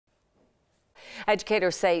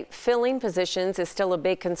Educators say filling positions is still a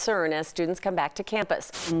big concern as students come back to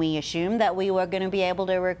campus. We assumed that we were going to be able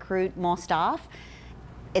to recruit more staff.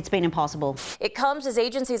 It's been impossible. It comes as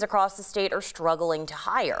agencies across the state are struggling to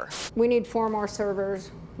hire. We need 4 more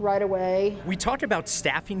servers right away. We talk about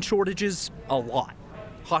staffing shortages a lot.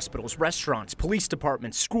 Hospitals, restaurants, police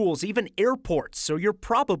departments, schools, even airports. So you're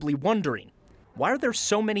probably wondering, why are there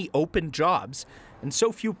so many open jobs and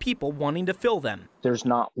so few people wanting to fill them? There's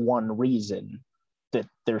not one reason that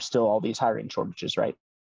there's still all these hiring shortages, right?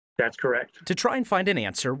 That's correct. To try and find an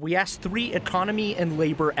answer, we asked 3 economy and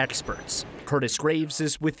labor experts. Curtis Graves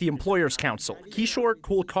is with the Employers Council. Kishore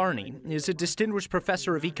Kulkarni is a distinguished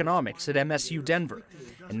professor of economics at MSU Denver.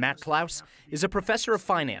 And Matt Klaus is a professor of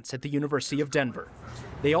finance at the University of Denver.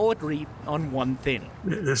 They all agree on one thing.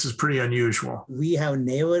 This is pretty unusual. We have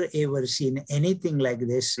never ever seen anything like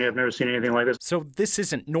this. We have never seen anything like this. So this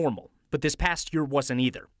isn't normal, but this past year wasn't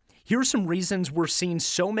either. Here are some reasons we're seeing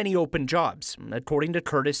so many open jobs, according to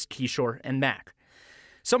Curtis, Kishore, and Mac.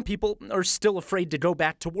 Some people are still afraid to go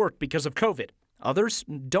back to work because of COVID. Others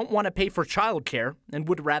don't want to pay for childcare and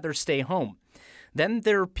would rather stay home. Then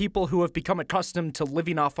there are people who have become accustomed to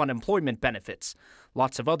living off unemployment benefits.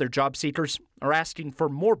 Lots of other job seekers are asking for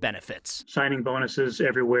more benefits. Signing bonuses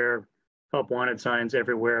everywhere, help wanted signs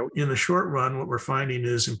everywhere. In the short run, what we're finding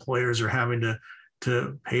is employers are having to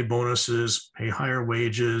pay bonuses, pay higher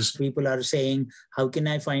wages. People are saying, how can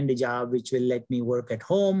I find a job which will let me work at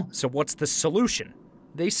home? So what's the solution?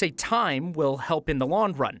 They say time will help in the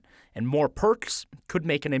long run, and more perks could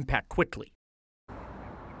make an impact quickly.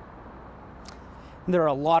 There are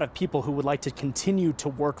a lot of people who would like to continue to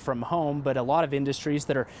work from home, but a lot of industries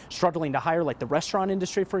that are struggling to hire, like the restaurant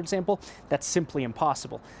industry, for example, that's simply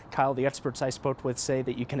impossible. Kyle, the experts I spoke with say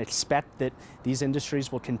that you can expect that these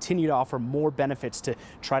industries will continue to offer more benefits to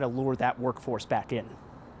try to lure that workforce back in.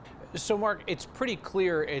 So, Mark, it's pretty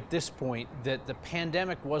clear at this point that the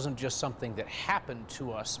pandemic wasn't just something that happened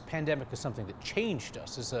to us. The pandemic is something that changed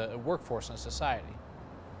us as a workforce and a society.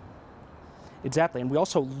 Exactly, and we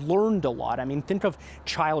also learned a lot. I mean, think of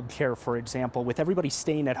childcare, for example. With everybody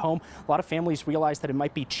staying at home, a lot of families realized that it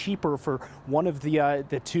might be cheaper for one of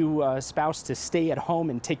the two spouses to stay at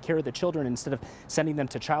home and take care of the children instead of sending them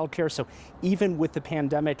to childcare. So even with the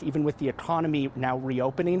pandemic, even with the economy now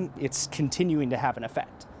reopening, it's continuing to have an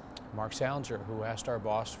effect. Mark Salinger, who asked our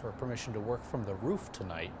boss for permission to work from the roof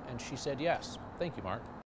tonight, and she said yes. Thank you, Mark.